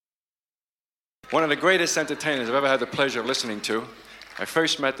one of the greatest entertainers I've ever had the pleasure of listening to. I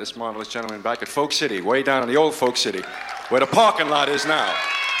first met this marvelous gentleman back at Folk City, way down in the old Folk City, where the parking lot is now.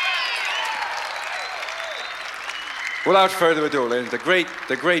 Without further ado, ladies,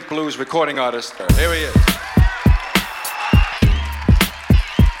 the great blues recording artist, here he is.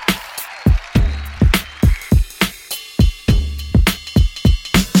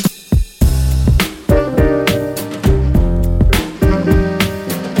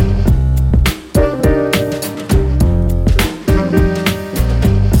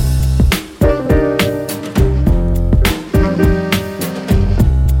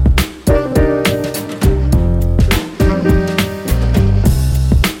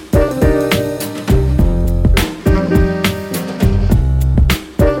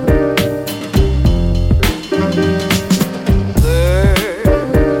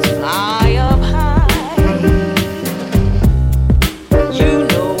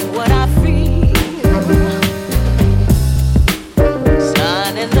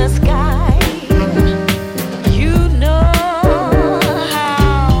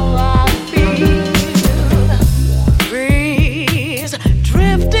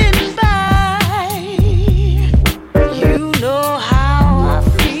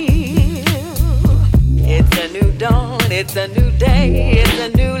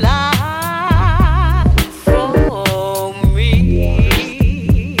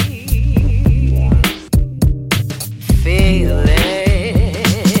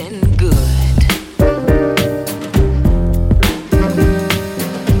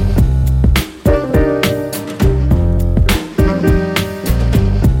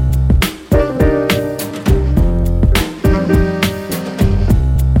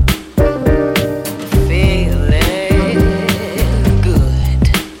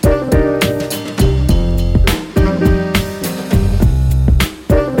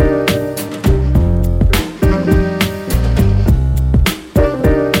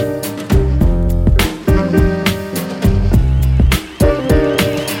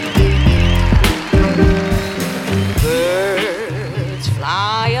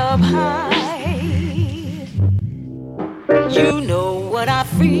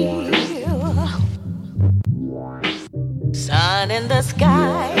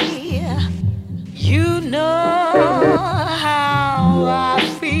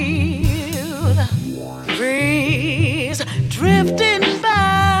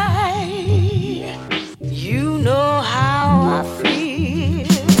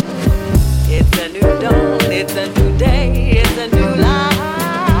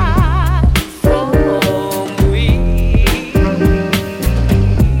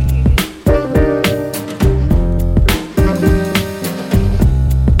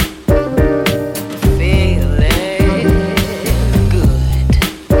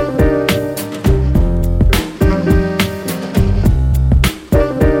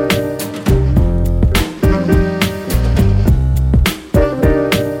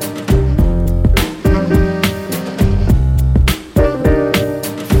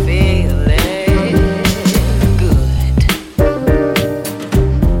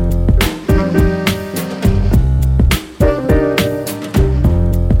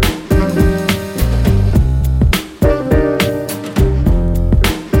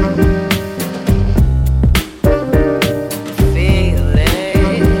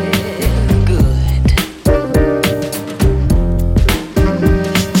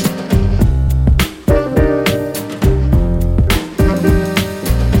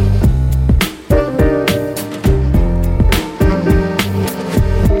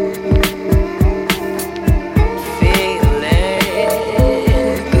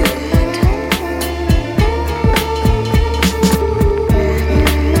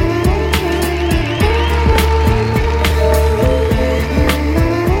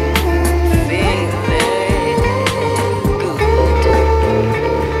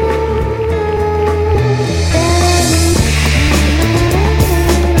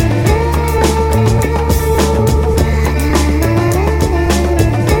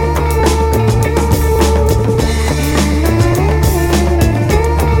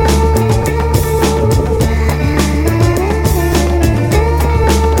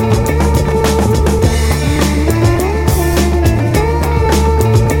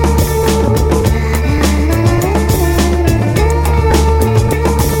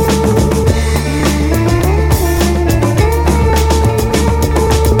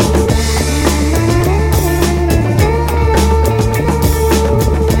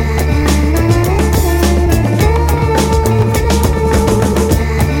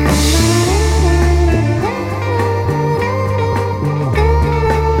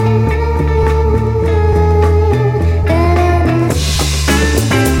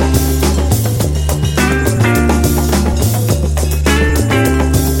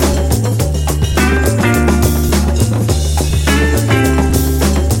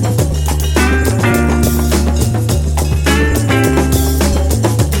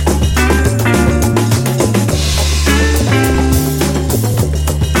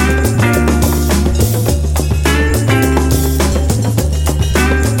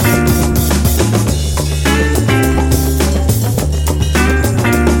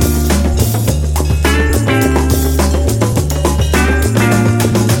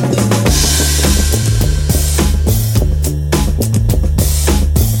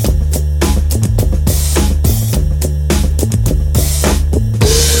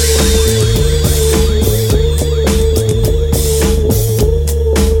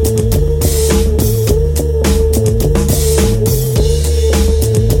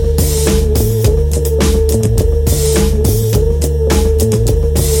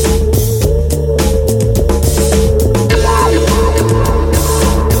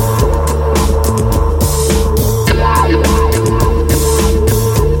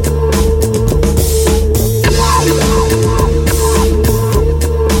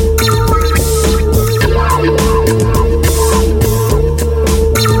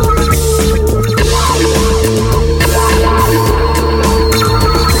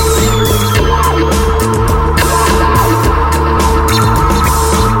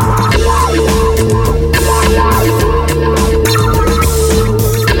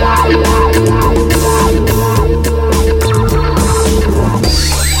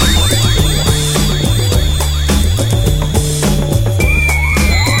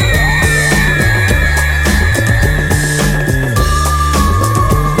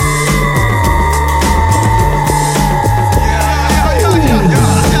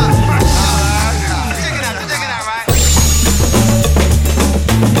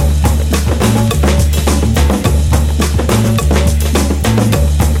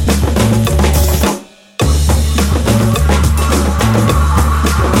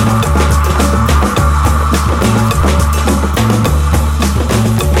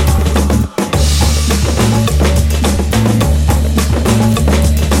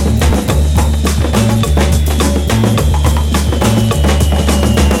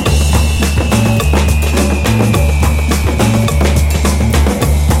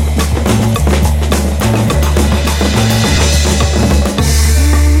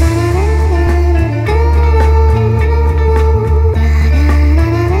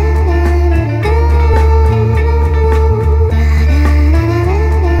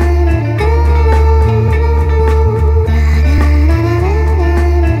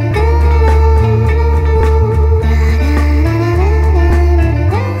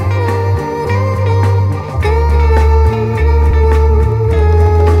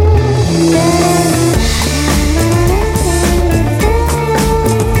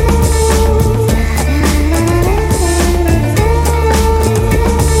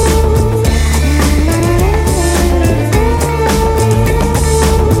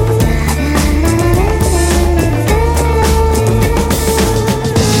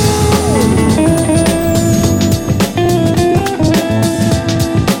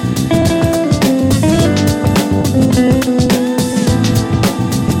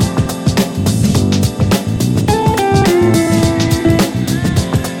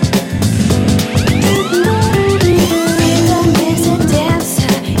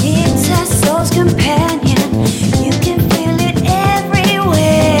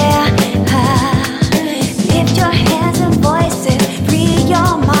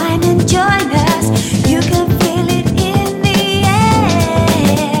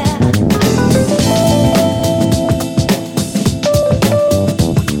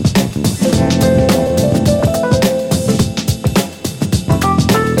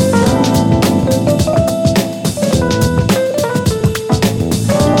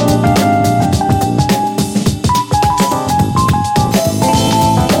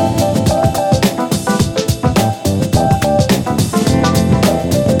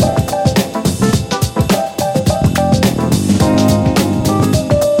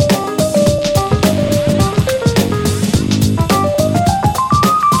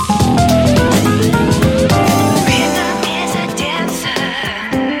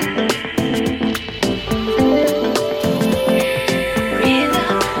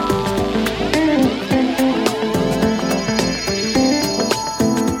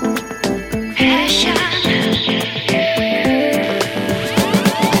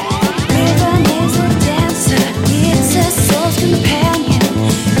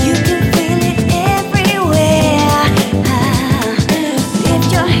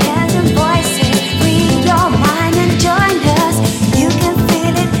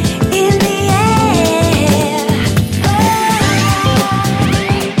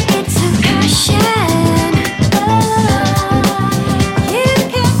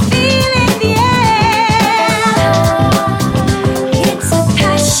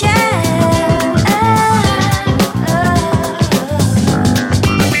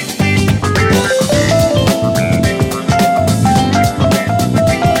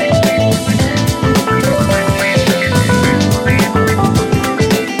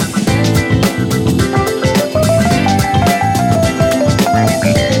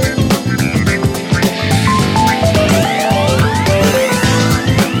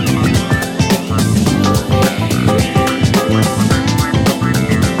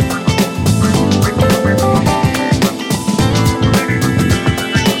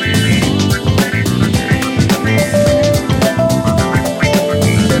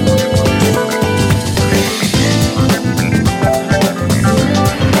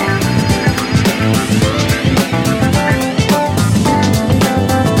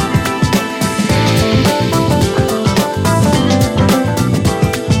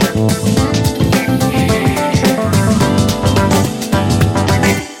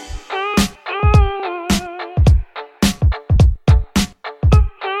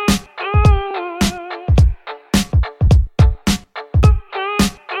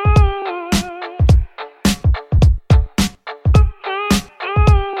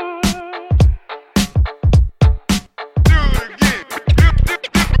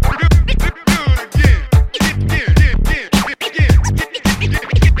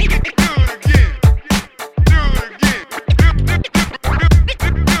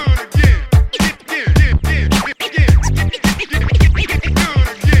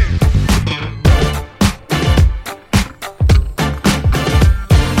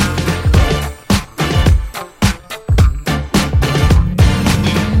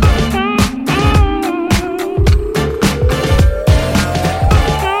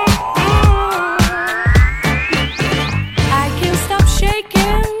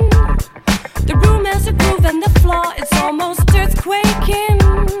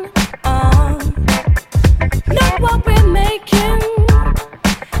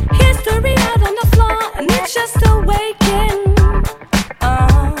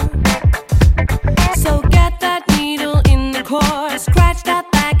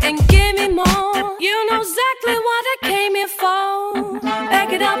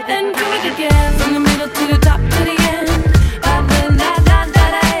 it up and do it again. From the middle to the top to the end.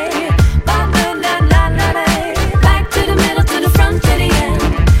 Back to the middle to the front to the end.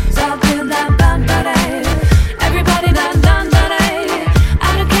 Everybody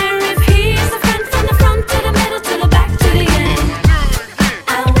I don't care if he's the friend from the front to the middle to the back to the end.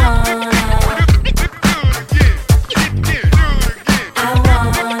 I wanna.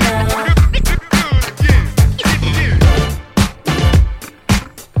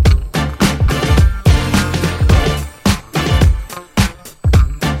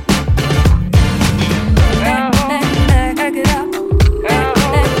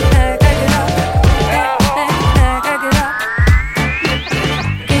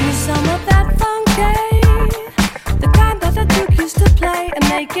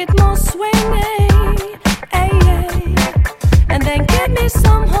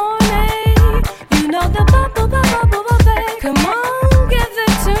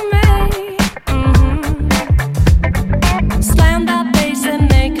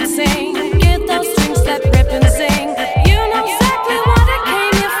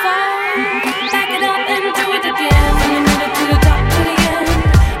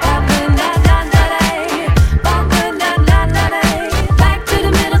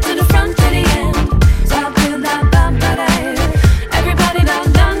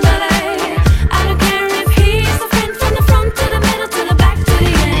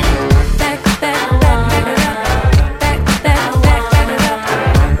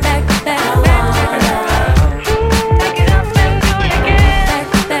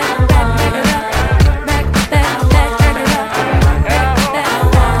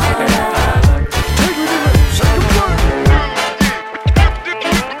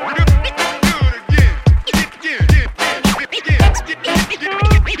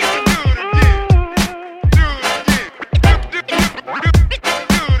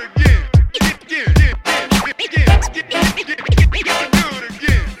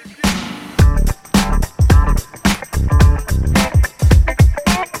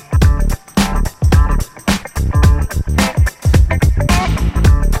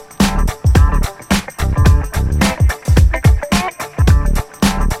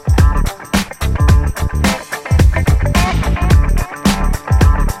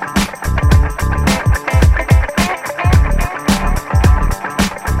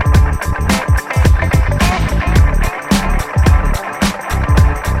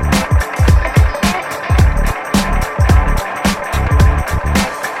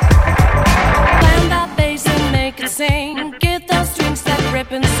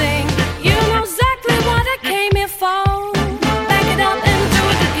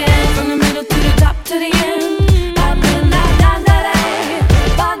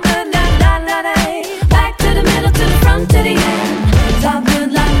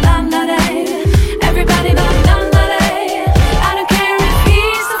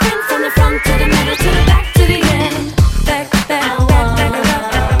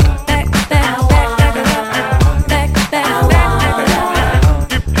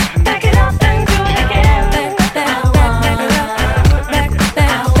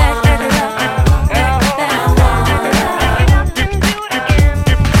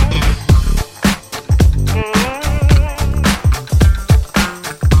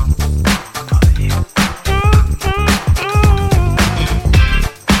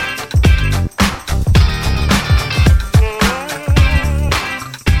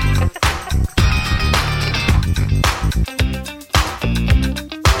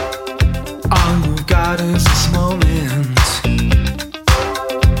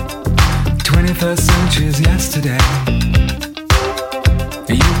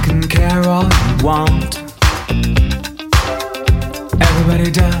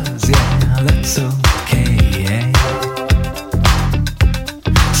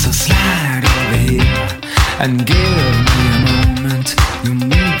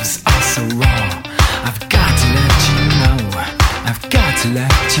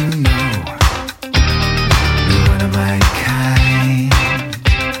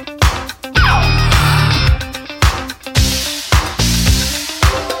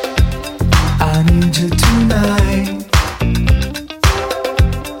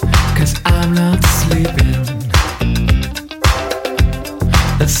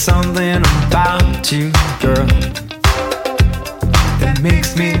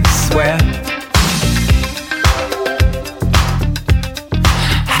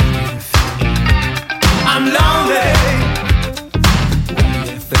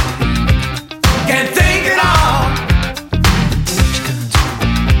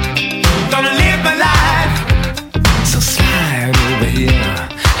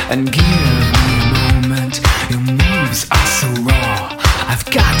 and give me a moment. Your moves are so raw. I've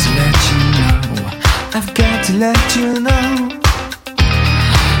got to let you know. I've got to let you know.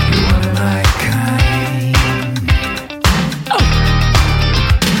 You are my kind. Oh.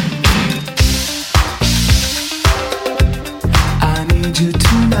 I need you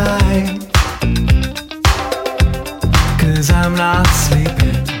tonight, 'cause I'm not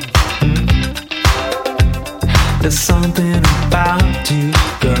sleeping. There's something about you,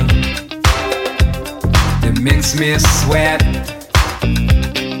 girl, that makes me sweat.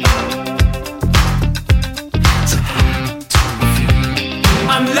 So hard to feel.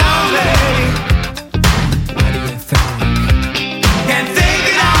 I'm lonely. What do you think? Can't think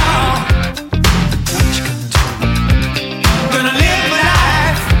it all. What you gonna do? Gonna live my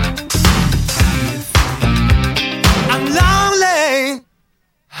life. How do you feel? I'm lonely.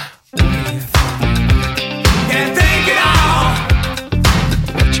 What do you think? Can't think it all.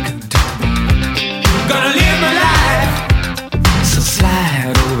 What you gonna do? Gonna live my life. So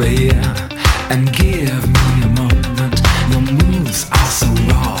slide over here and give me a moment. Your moves are so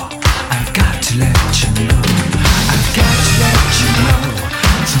raw. I've got to let you know. I've got to let you know.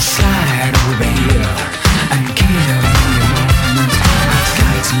 So slide over here and give me a moment. I've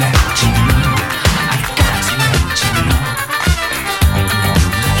got to let you know. I've got to let you know.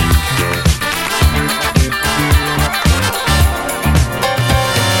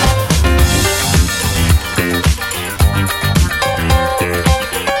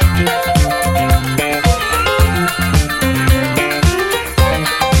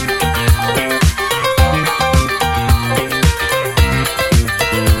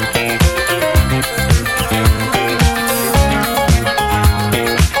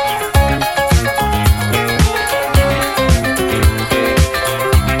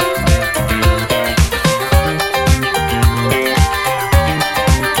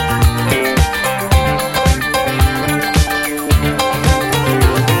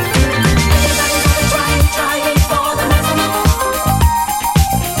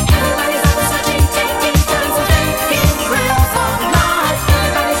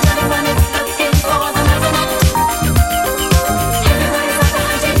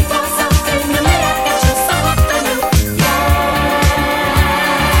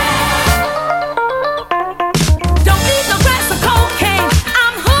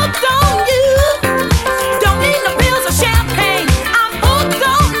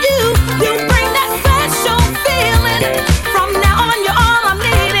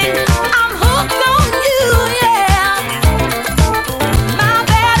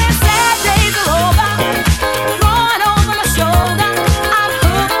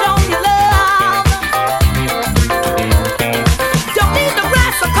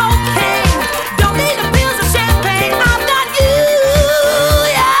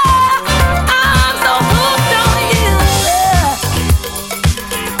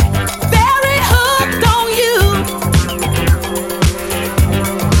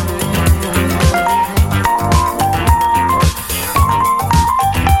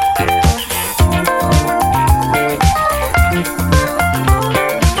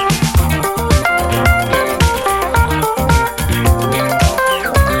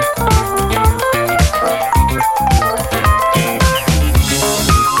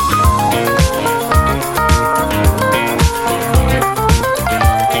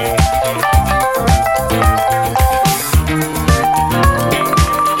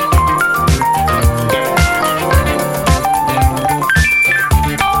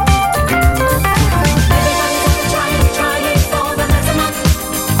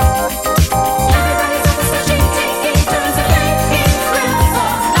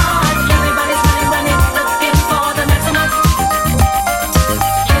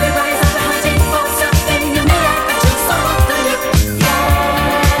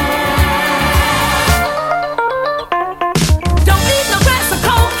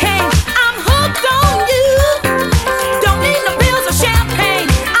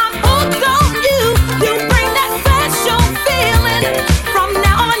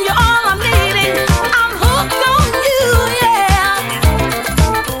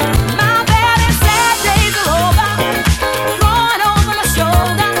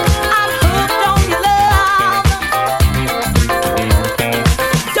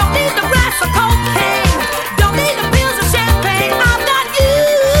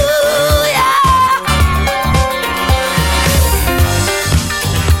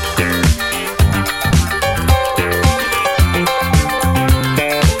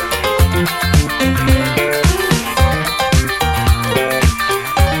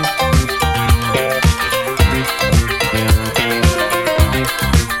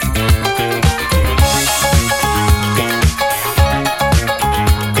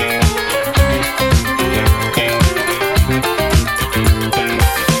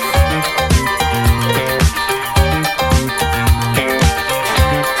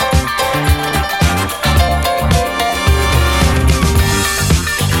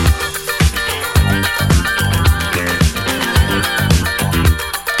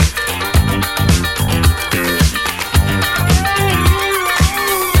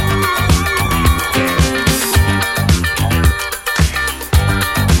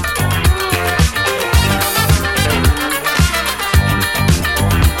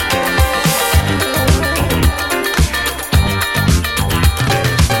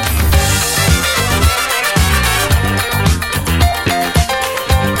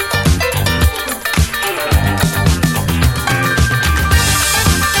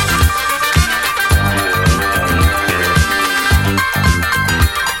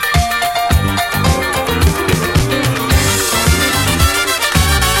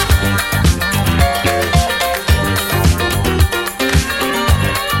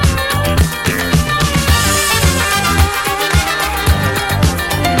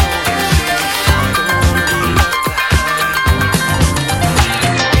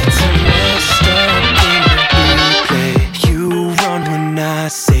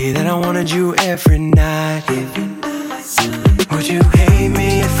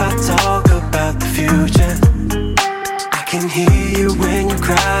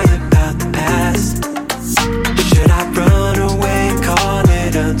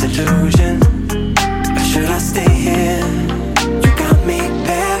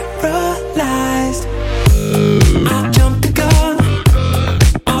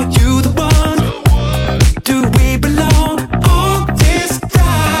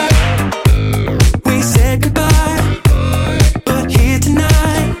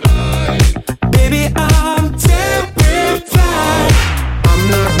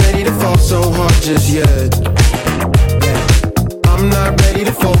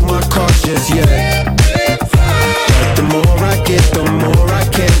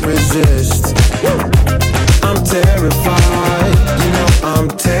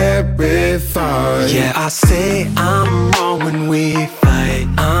 I say I'm wrong when we fight.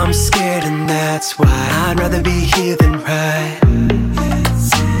 I'm scared and that's why I'd rather be here than right.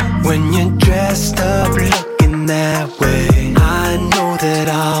 When you're dressed up looking that way, I know that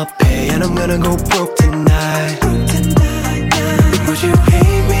I'll pay and I'm gonna go broke tonight. Would you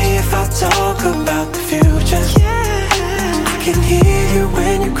hate me if I talk about the future? I can hear you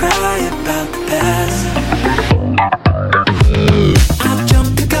when you cry about the past. I've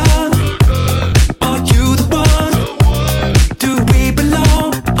jumped the gun. Are you the one? Do we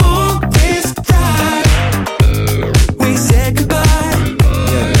belong on this ride? We said goodbye,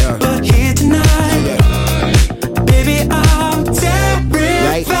 but here tonight, baby, I'm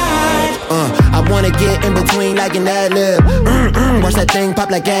terrified. I wanna get in between like an ad-lib. Watch that thing pop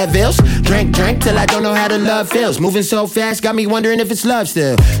like Advils. Drink till I don't know how the love feels. Moving so fast, got me wondering if it's love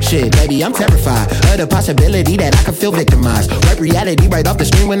still. Shit, baby, I'm terrified of the possibility that I could feel victimized. Wipe reality right off the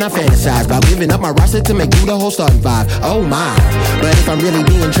screen when I fantasize about giving up my roster to make you the whole starting five. Oh my, but if I'm really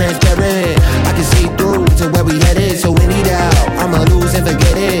being transparent, I can see through to where we headed. So in it out, I'ma lose and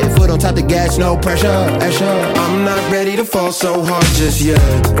forget it. Foot on top the gas, no pressure. I'm not ready to fall so hard just yet.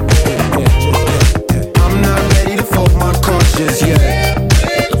 I'm not ready to fold my cards just yet.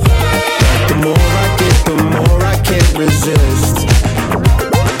 The more I get, the more I can't resist.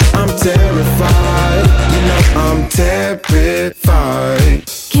 I'm terrified, you know I'm terrified.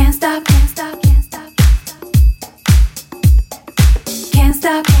 Can't stop, can't stop, can't stop. Can't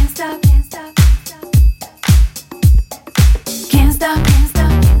stop, can't stop, can't stop. Can't stop, can't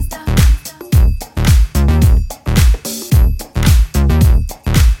stop, can't stop.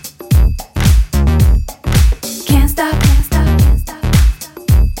 Can't stop, can't stop, can't stop.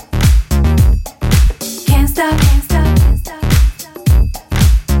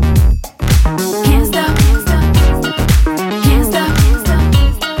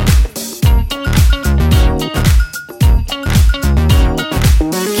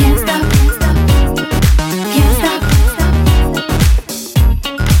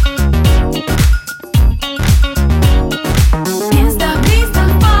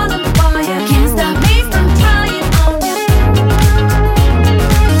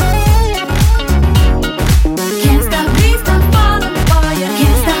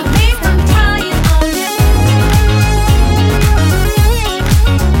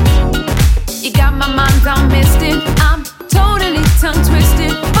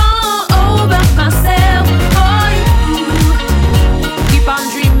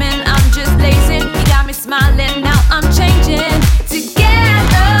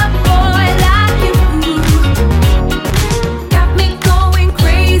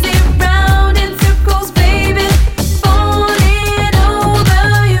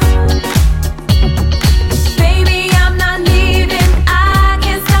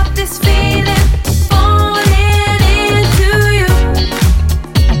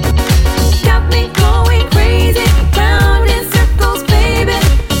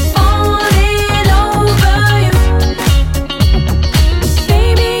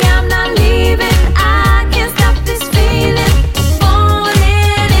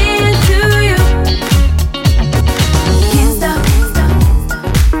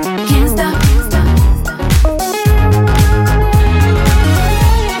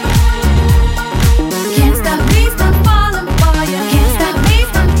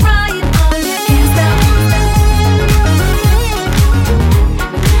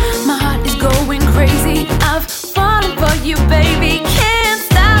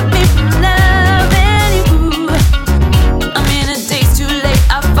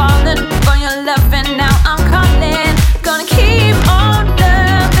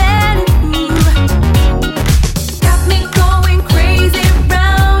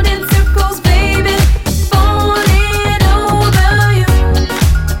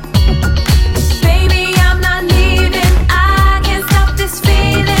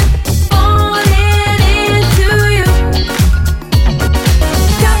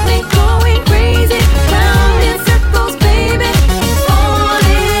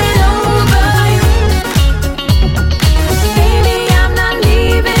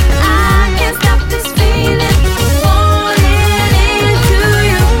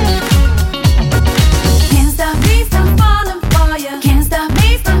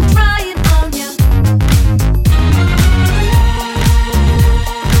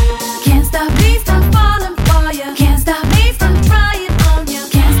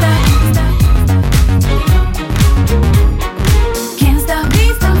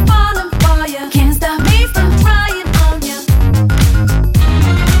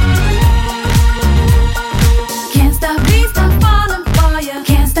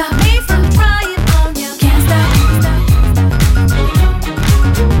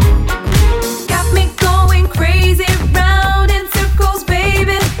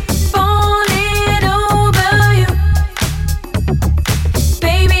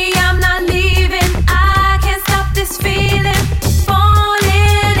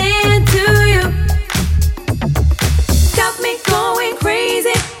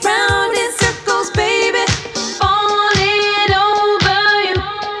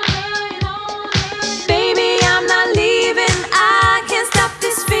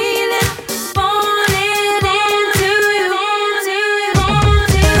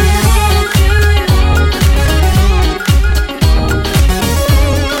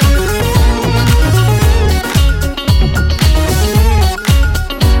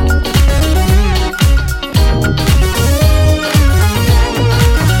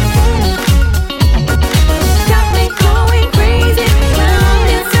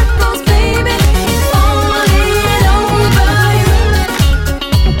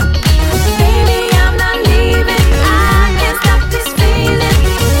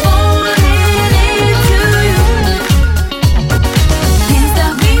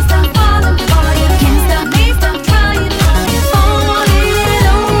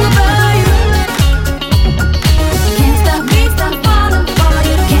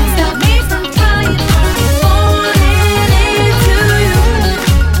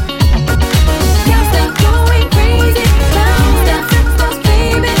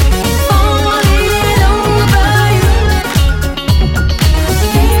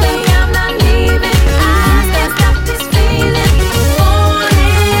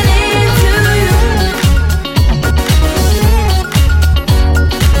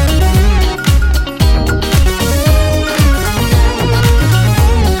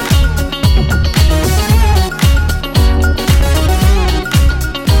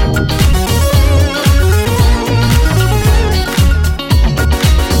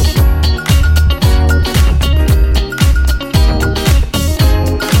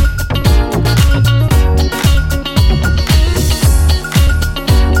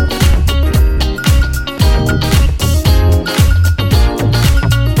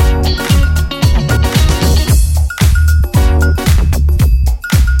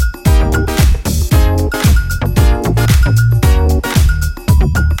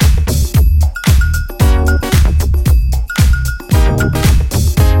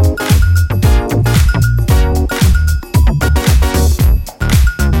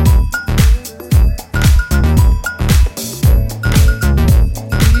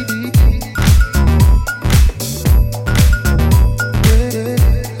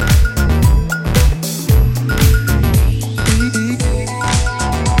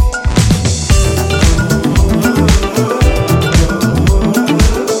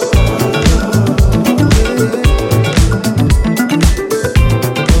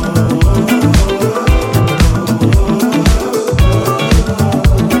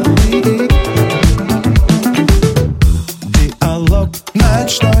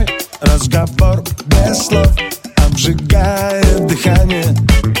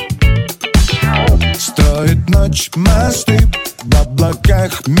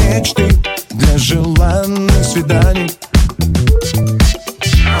 поисках мечты для желанных свиданий.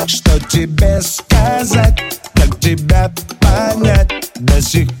 Что тебе сказать, как тебя понять, до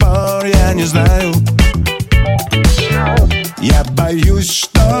сих пор я не знаю. Я боюсь,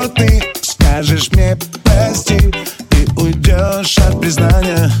 что ты скажешь мне прости и уйдешь от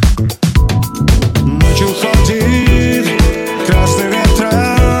признания. Ночью ходит красный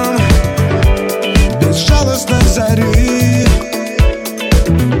ветром безжалостной зари.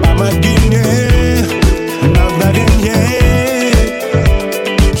 Помоги мне на мгновенье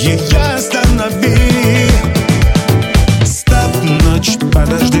ее останови. Стоп, ночь,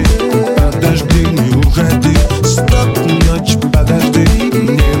 подожди, подожди, не уходи. Стоп, ночь, подожди,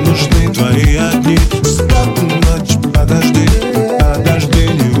 мне нужны твои огни. Стоп, ночь, подожди, подожди,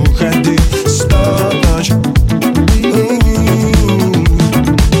 не уходи. Стоп, ночь.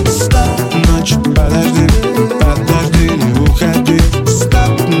 Стоп, ночь, подожди, подожди, не уходи.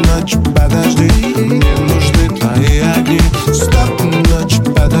 Стоп, ночь, подожди, мне нужны твои огни. Стоп, ночь,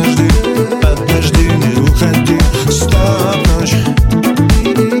 подожди, подожди, не уходи. Стоп, ночь.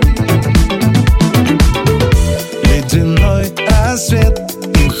 Ледяной рассвет,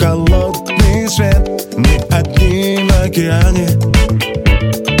 холодный свет, мы одни в океане.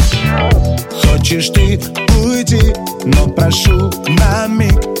 Хочешь ты уйти, но прошу на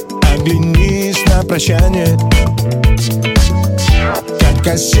миг, оглянись на прощание. Как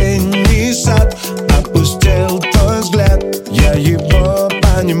осенний сад, опустел твой взгляд, я его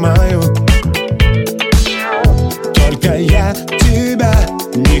понимаю. Только я тебя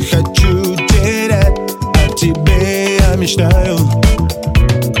не хочу терять, о тебе я мечтаю.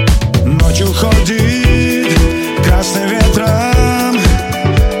 Ночью ходит красным ветром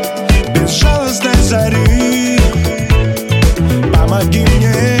безжалостной зари. Помоги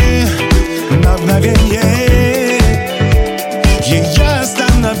мне на мгновенье ее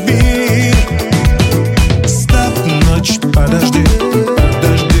останови. Стоп, ночь, подожди,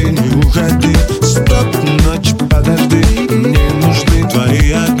 подожди, не уходи. Стоп, ночь, подожди, мне нужны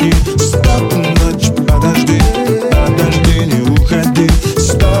твои огни. Стоп, ночь, подожди, подожди, не уходи.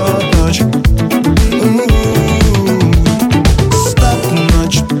 Стоп, ночь. Стоп,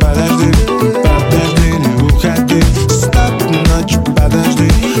 ночь, подожди, подожди, не уходи. Стоп, ночь, подожди,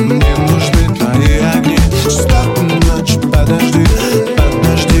 мне нужны твои огни. Стоп, ночь, подожди,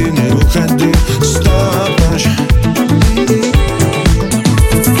 подожди, не уходи. Стоп, ночь.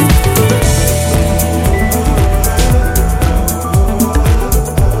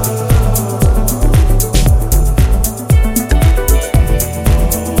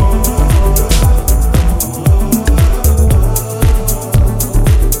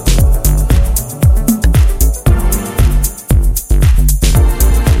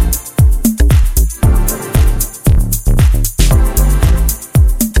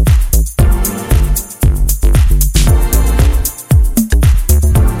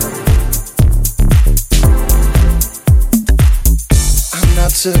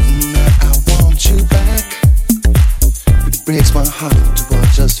 Certain that I want you back, but it breaks my heart to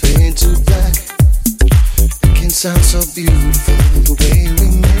watch us fade to black. It can sound so beautiful the way we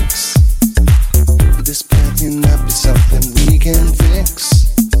mix, but this path may not be something we can fix.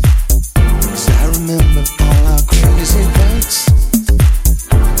 'Cause I remember all our crazy fights,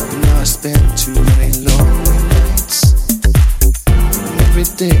 but now I spend too many lonely nights, and every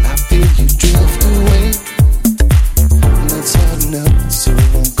day I feel you drift away. It's hard enough, so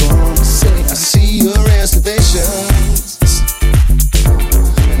I'm gonna say I see your reservations,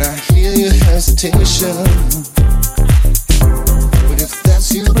 and I hear your hesitation. But if that's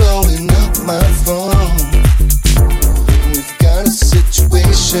you blowing up my phone, we've got a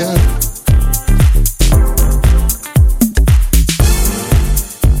situation.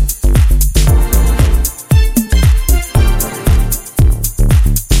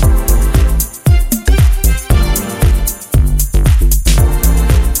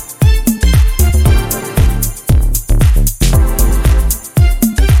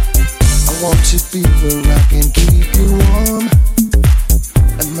 To be where I can keep you warm.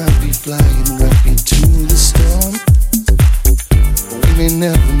 I might be flying right into the storm, but we may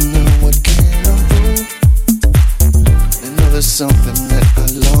never know what can unfold. I know there's something that I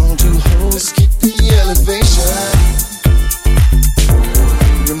long to hold. Let's keep the elevation.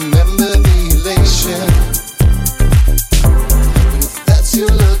 Remember the elation. But if that's you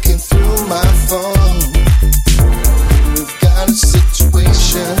looking through my phone, we've got a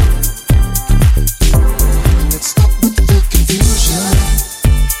situation. Stop with the confusion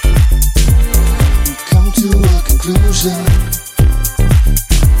and come to a conclusion.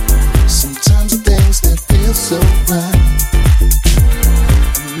 Sometimes the things that feel so right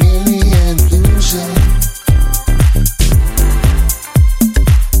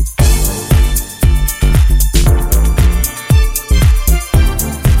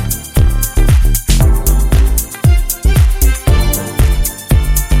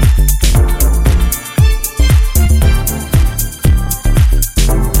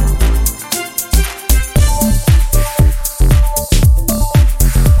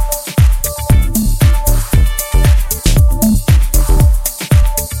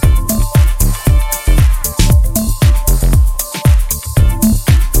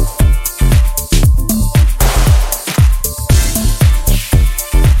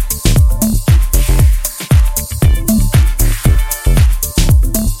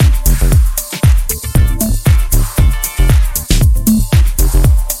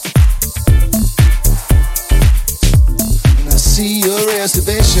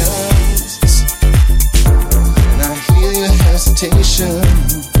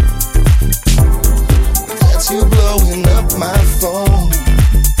That's you blowing up my phone.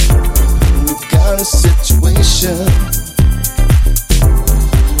 We've got a situation.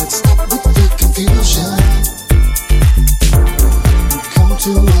 Let's stop with the confusion. Come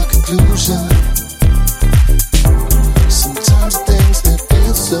to a conclusion. Sometimes things that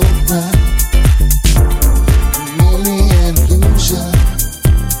feel so right are merely an illusion.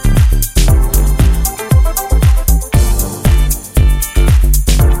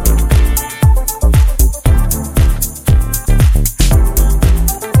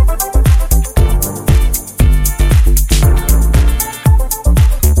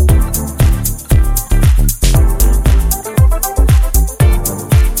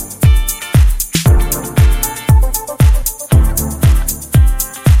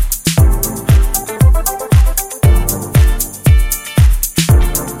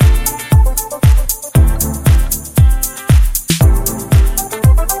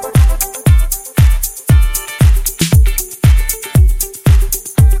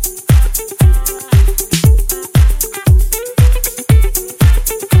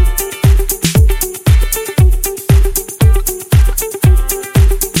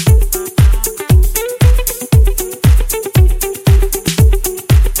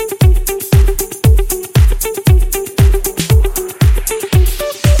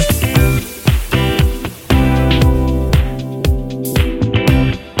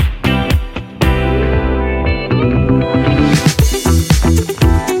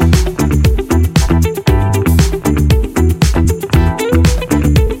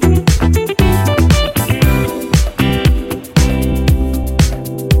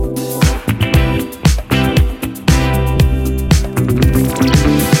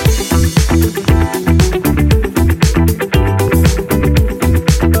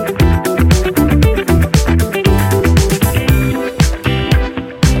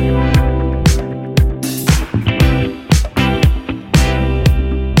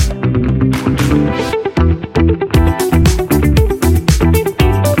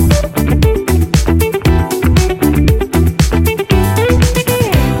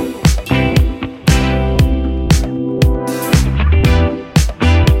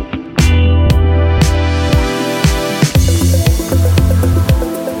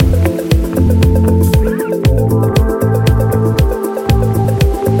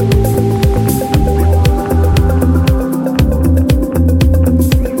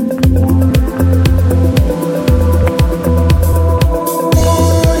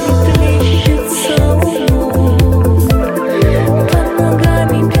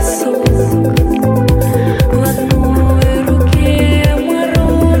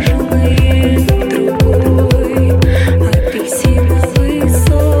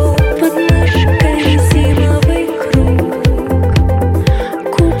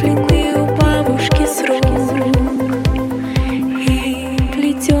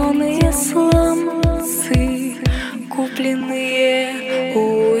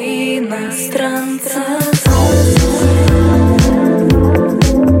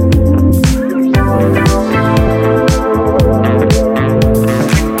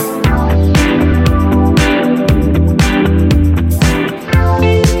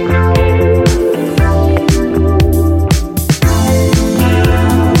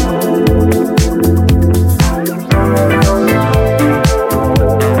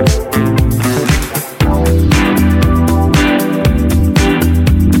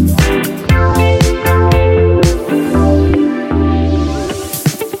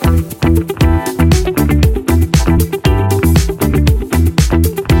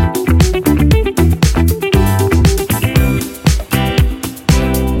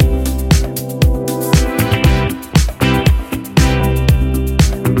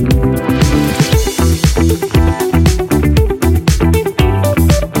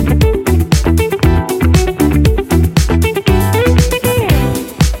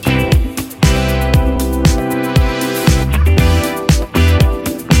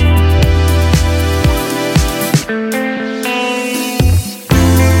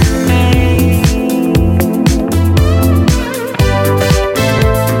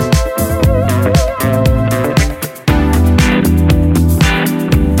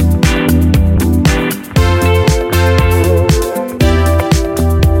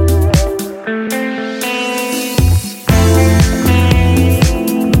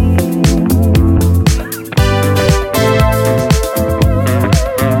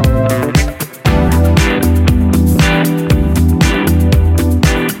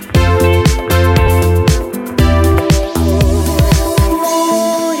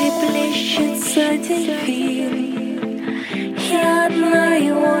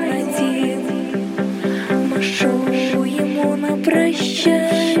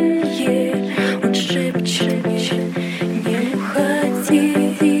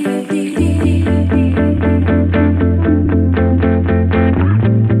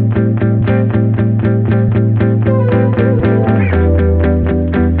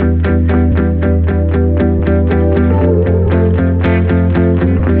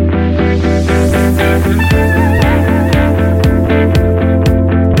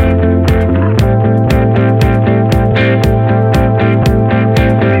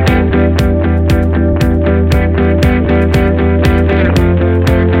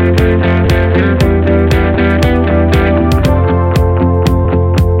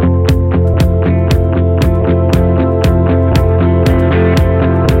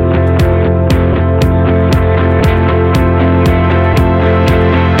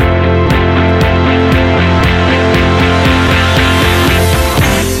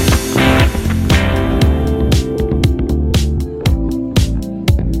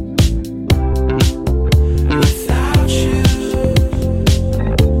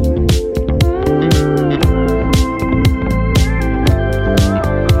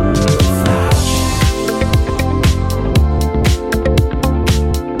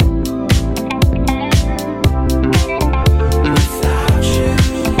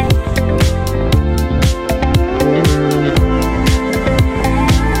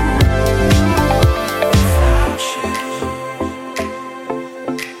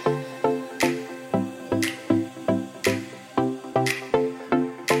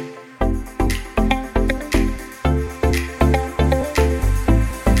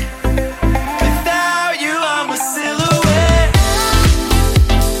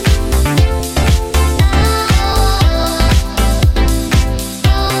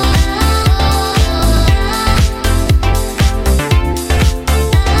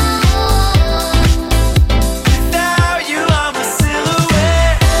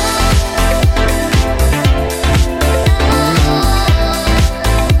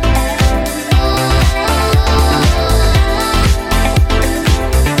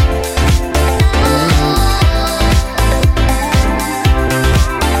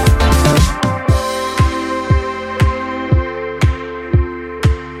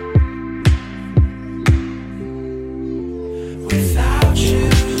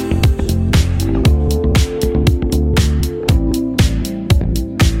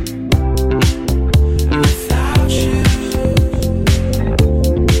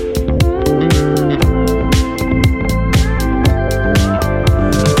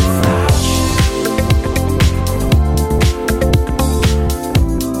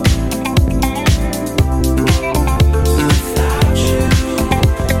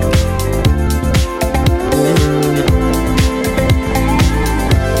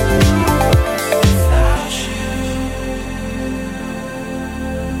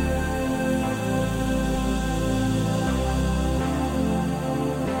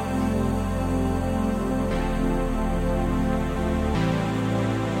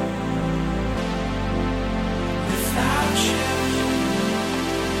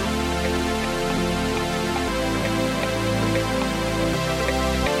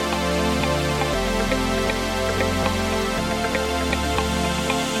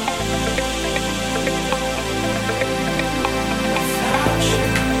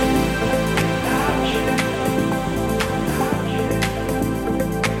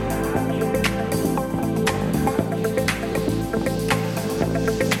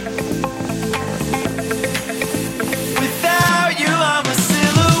 Without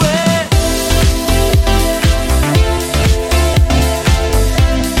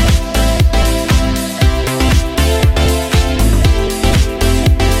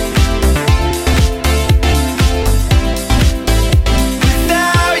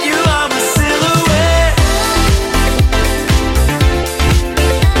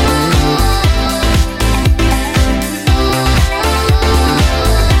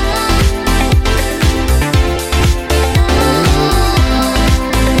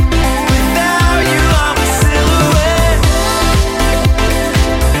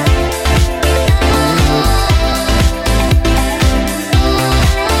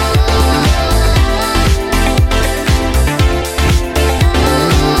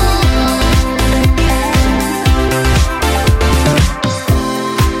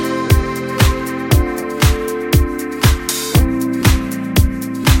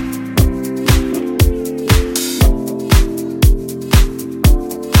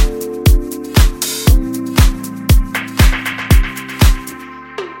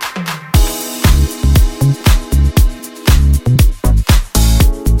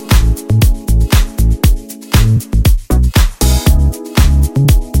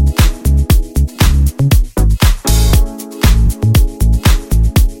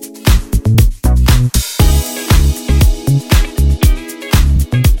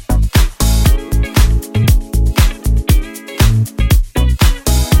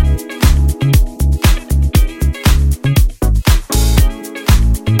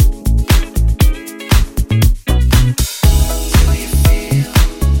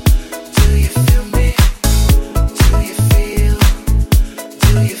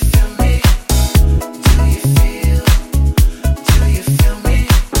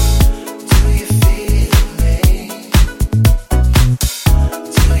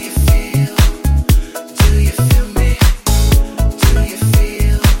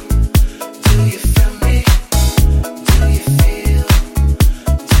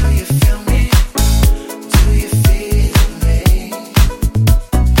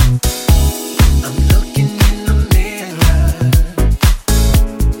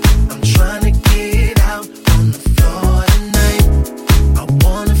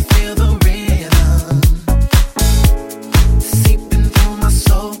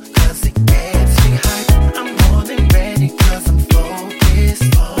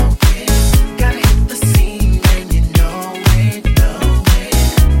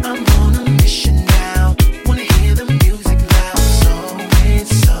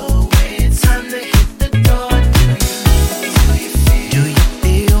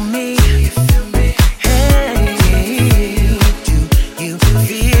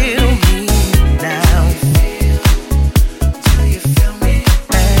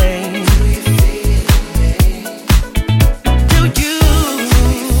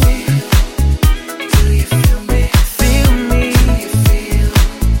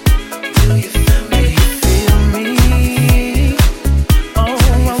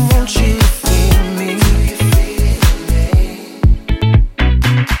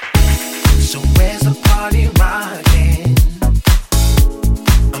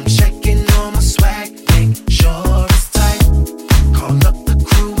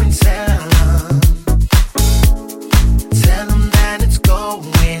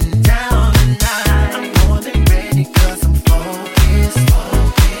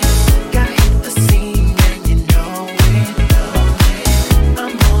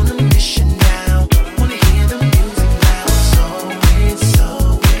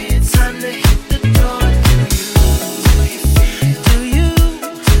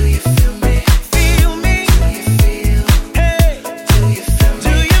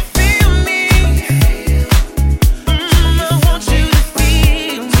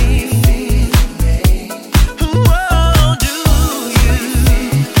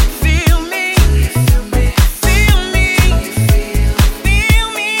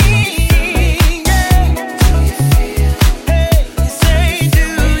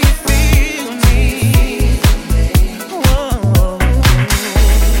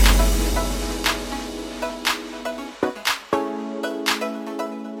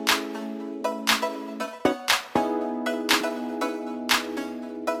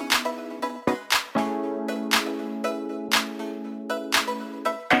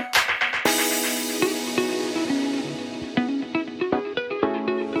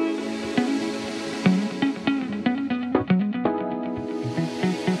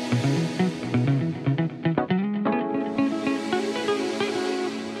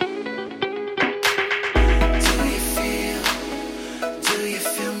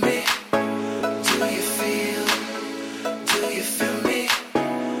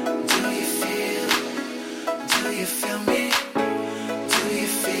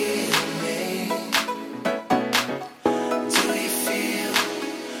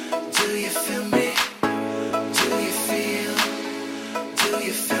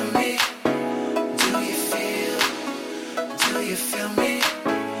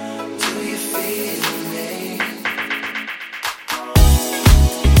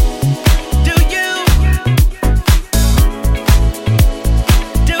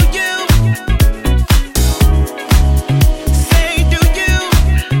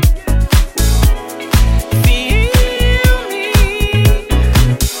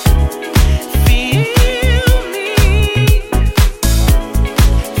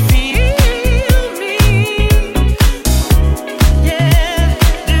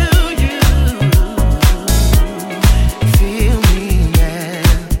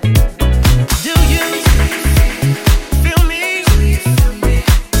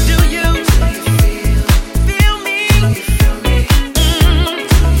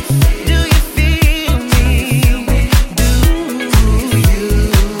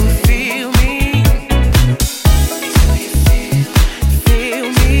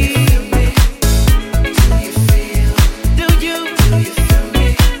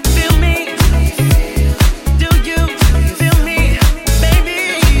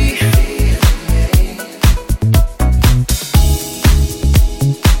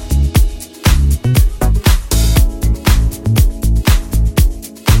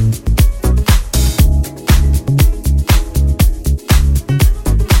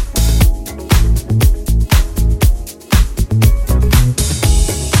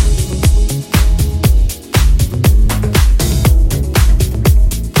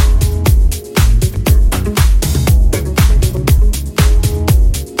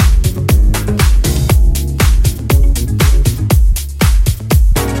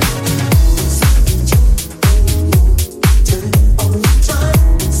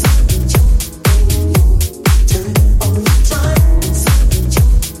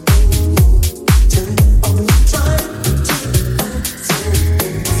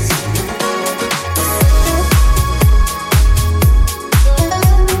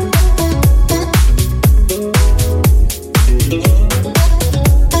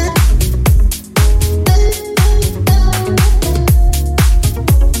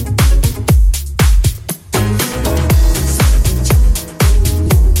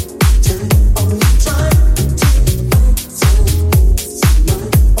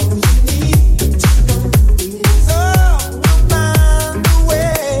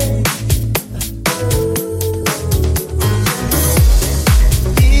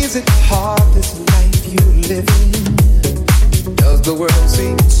world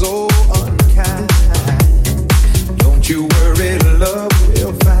seems so unkind. Don't you worry, love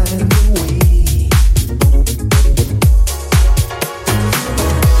will find a way.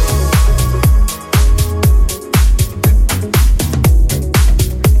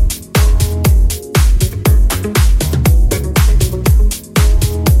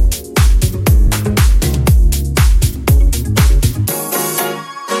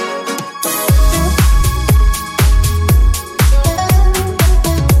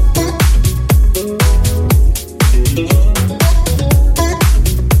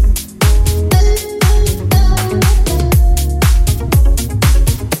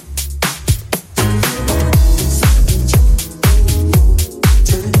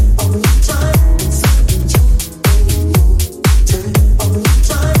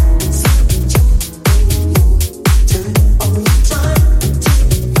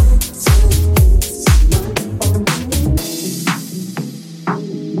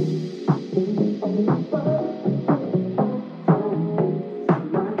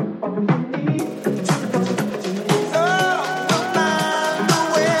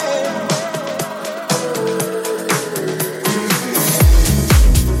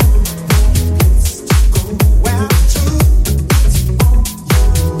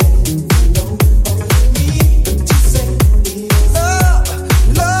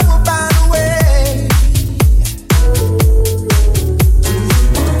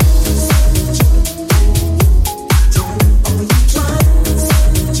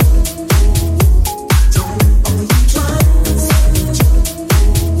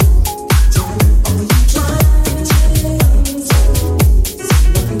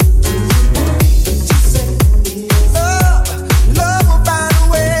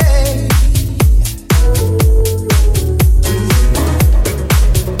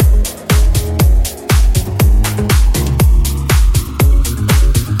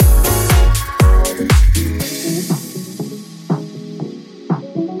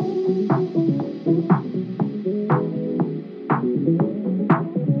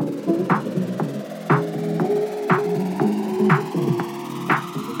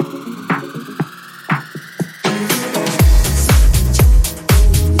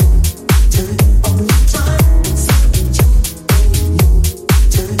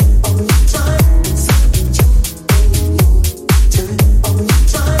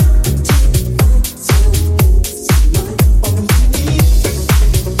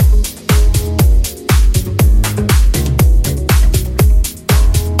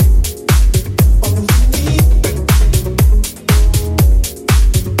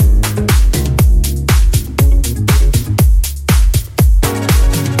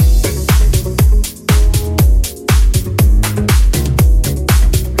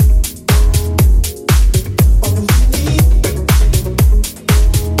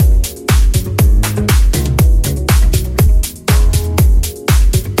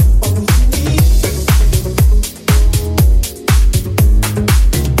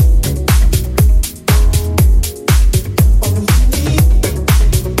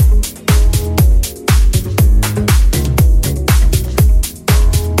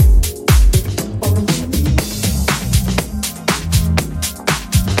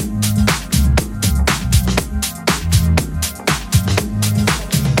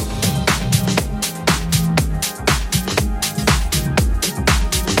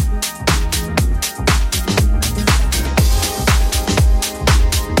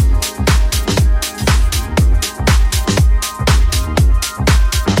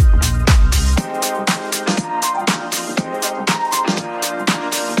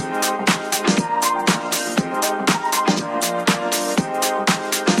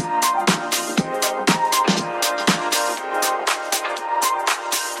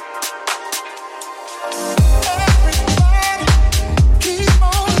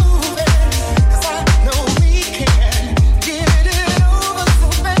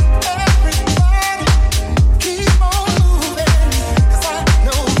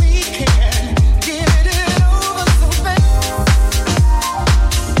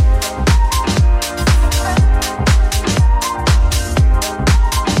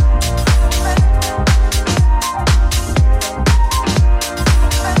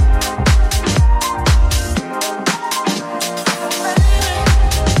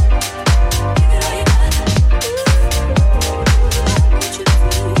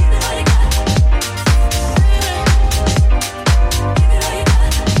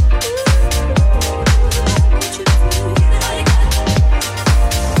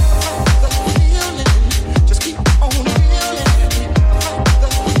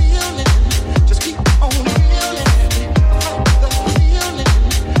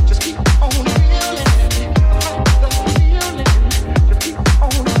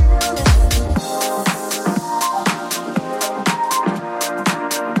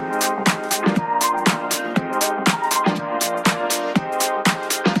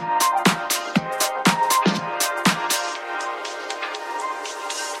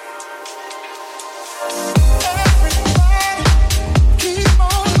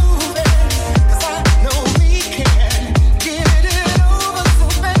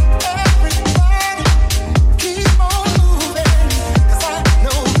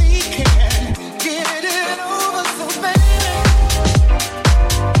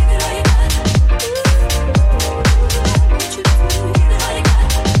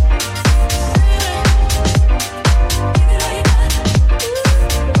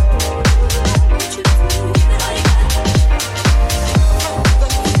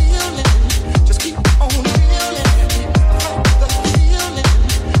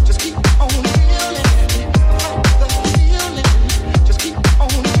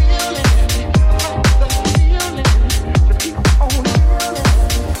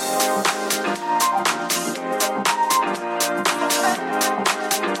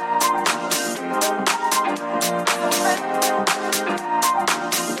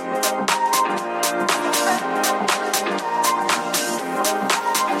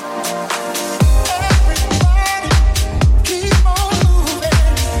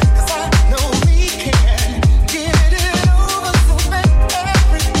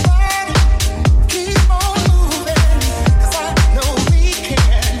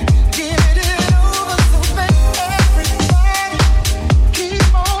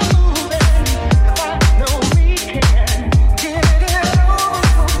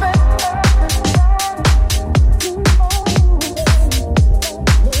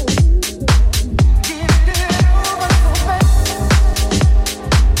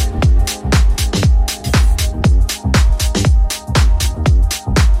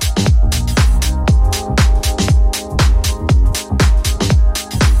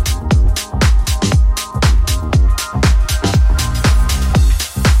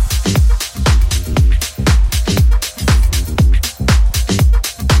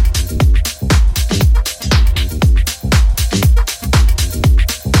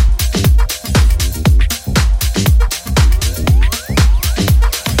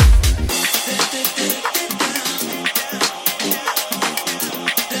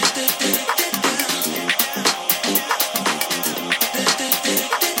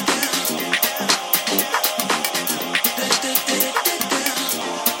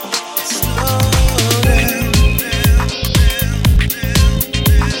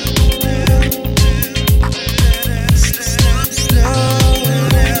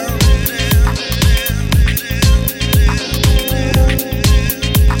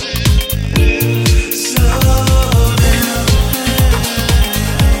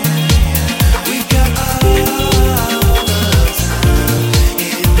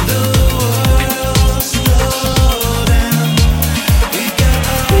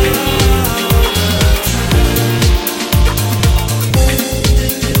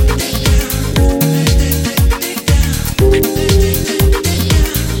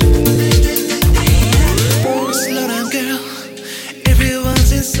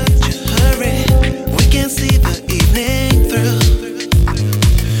 in such a hurry? We can't see the evening through.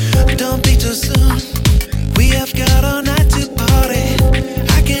 Don't be too soon. We have got all night to party.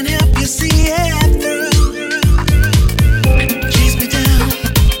 I can help you see it through. Chase me down,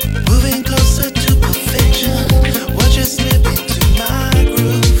 moving closer to perfection. Watch us slip into my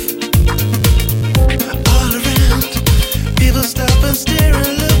groove. All around, people stop and stare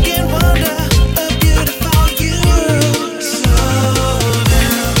and look and wonder. A beautiful you. Slow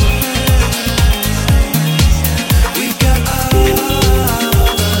down.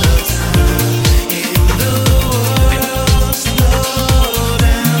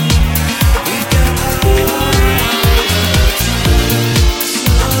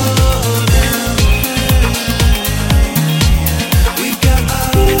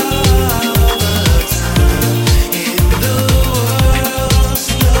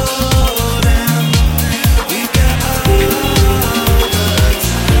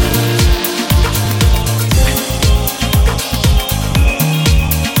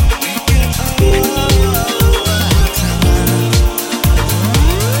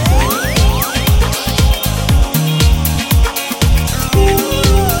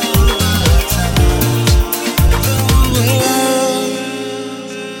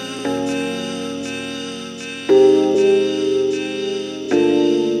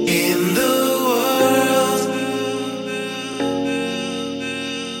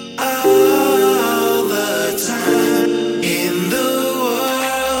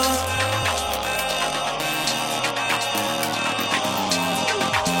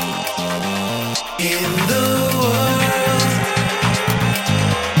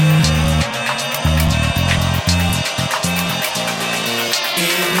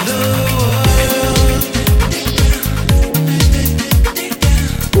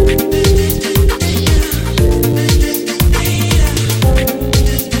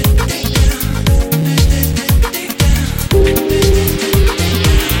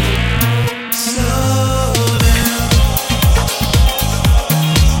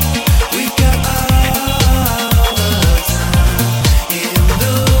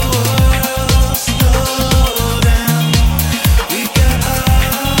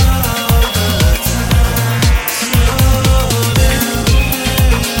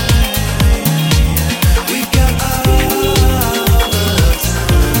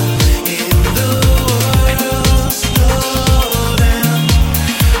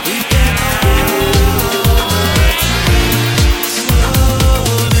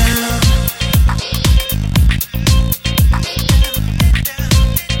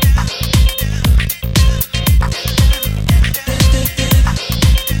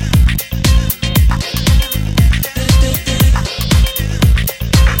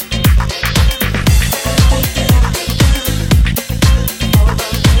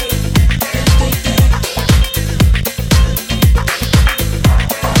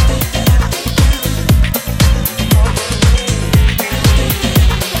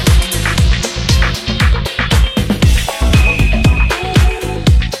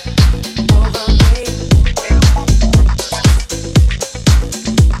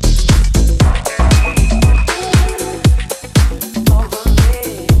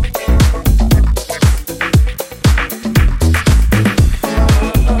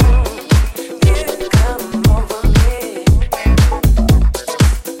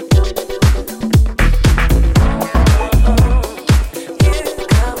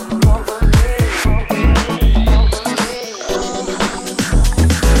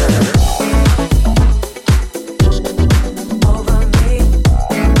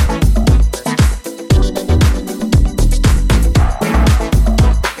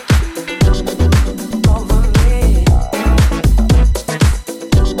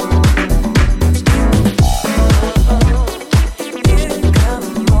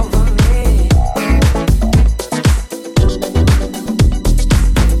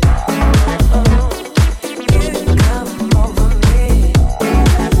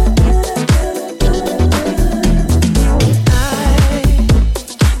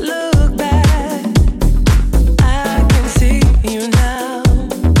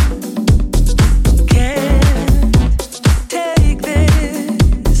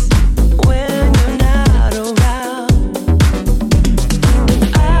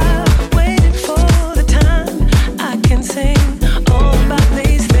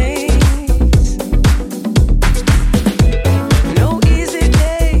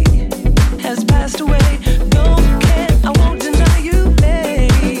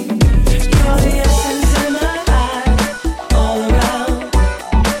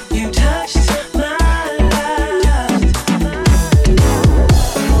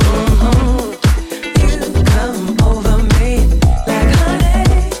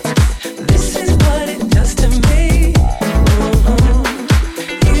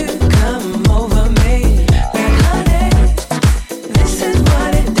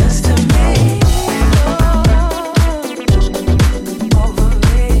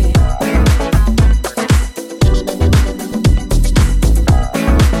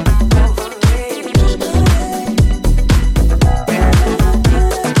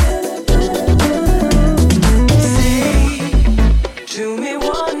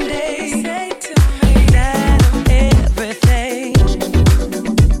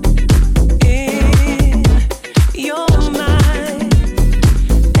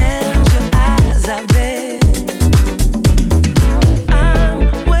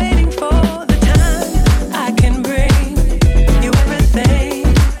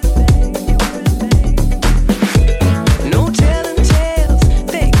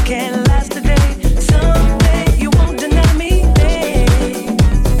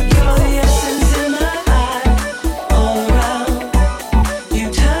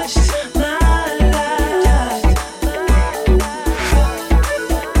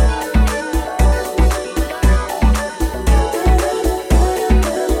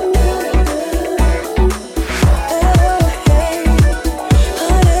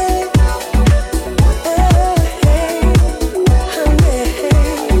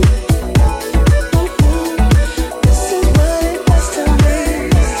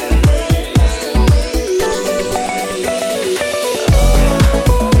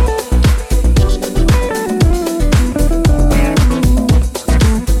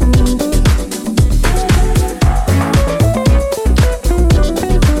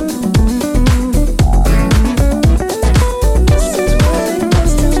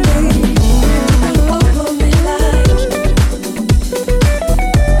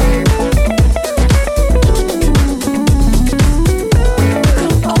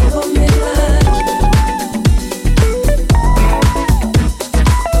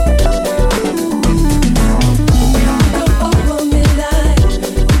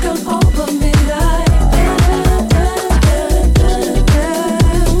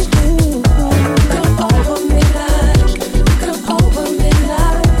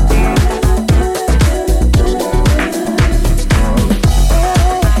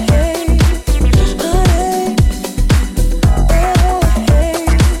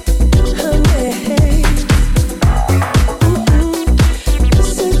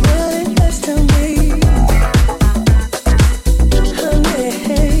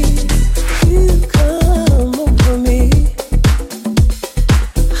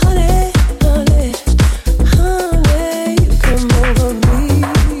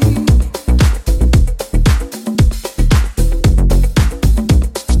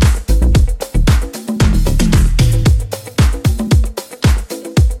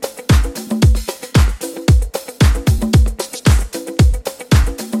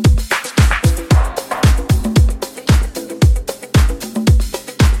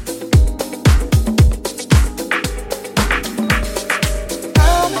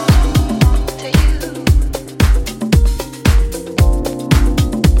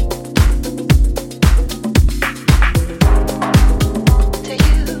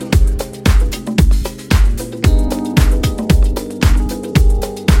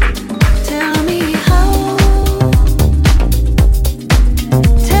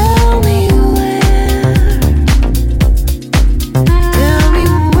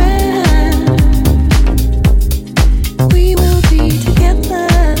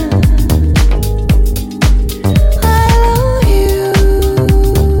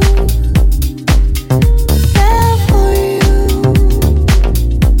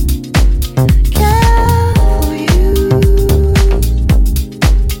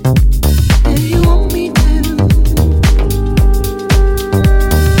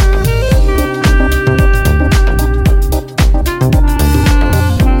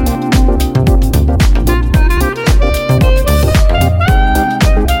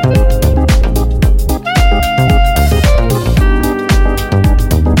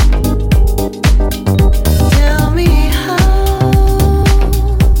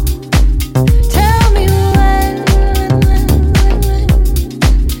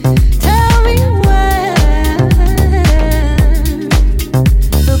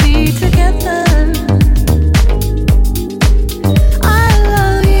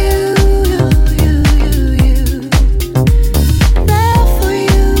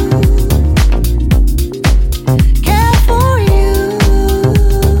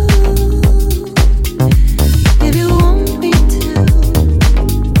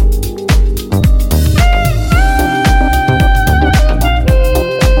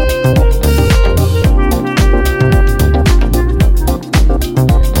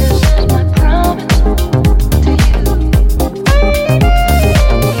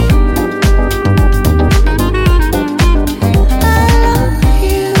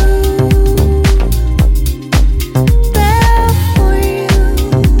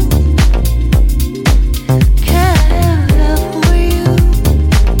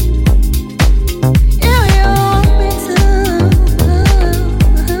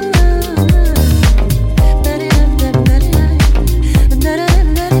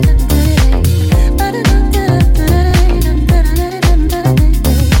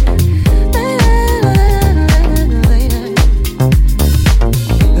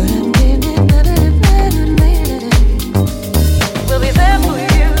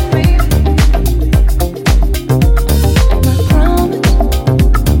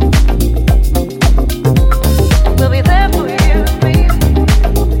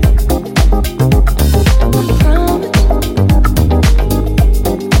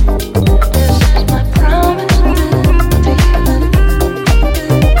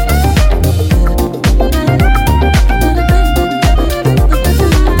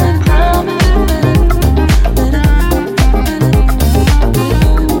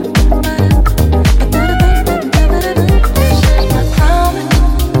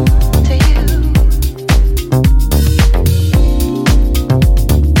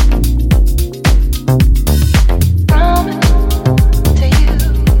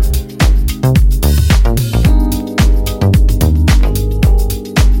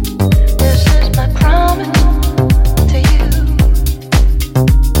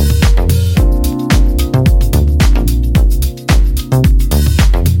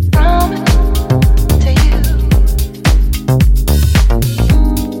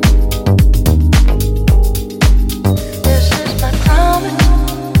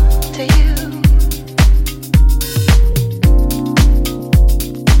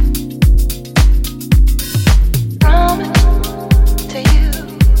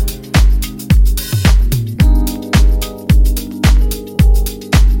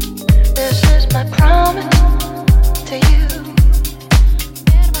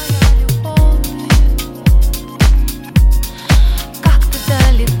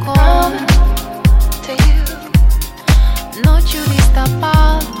 далеко. Ночью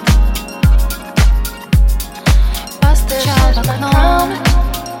листопад постучал в окно.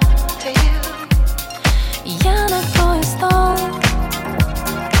 Я накрою стол,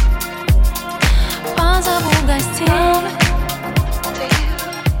 позову гостей,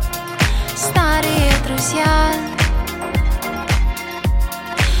 старые друзья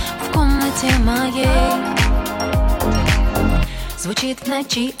в комнате моей. Звучит в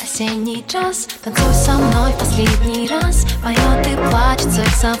ночи осенний джаз. Танцуй со мной в последний раз. Поет и плачет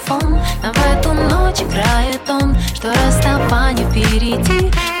саксофон. Но в эту ночь играет он, что расставание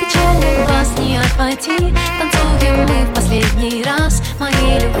впереди. Печальный глаз не отводи. Танцуем мы в последний раз.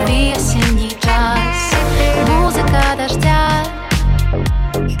 Моей любви осенний джаз. Музыка дождя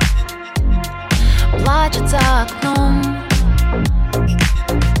плачет за окном.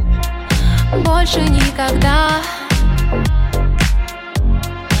 Больше никогда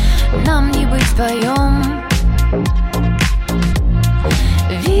нам не быть вдвоем.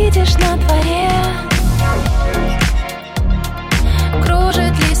 Видишь, на дворе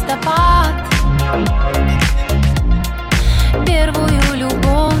кружит листопад. Первую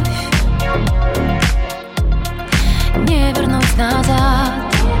любовь не вернуть назад.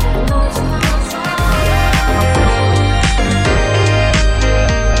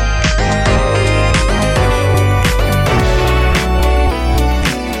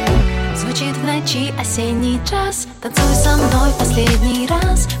 Осенний джаз, танцуй со мной в последний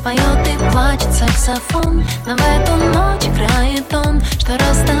раз. Поет и плачет саксофон. Но в эту ночь играет он, что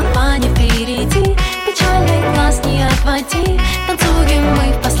расставание впереди. Печальный глаз не отводи. Танцуем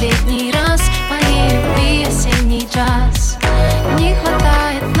мы в последний раз. Моей любви осенний джаз. Не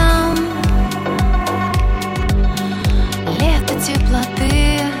хватает нам лета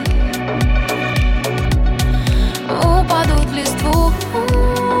теплоты. Упадут в листву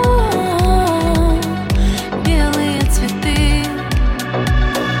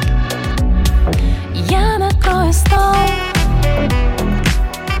стол,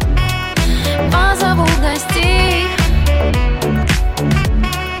 позову гостей,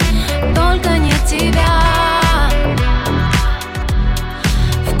 только не тебя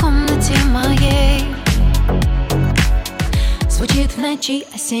в комнате моей. Звучит в ночи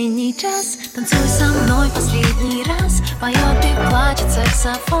осенний джаз. Танцуй со мной в последний раз. Поет и плачет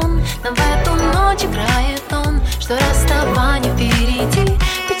саксофон. Но в эту ночь играет он, что расставание впереди.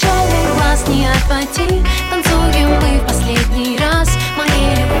 Печальный глаз не отводи. Танцуем мы в последний раз.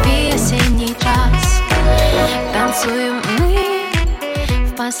 Моей любви осенний джаз. Танцуем мы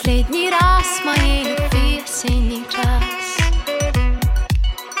в последний раз. Моей любви осенний джаз.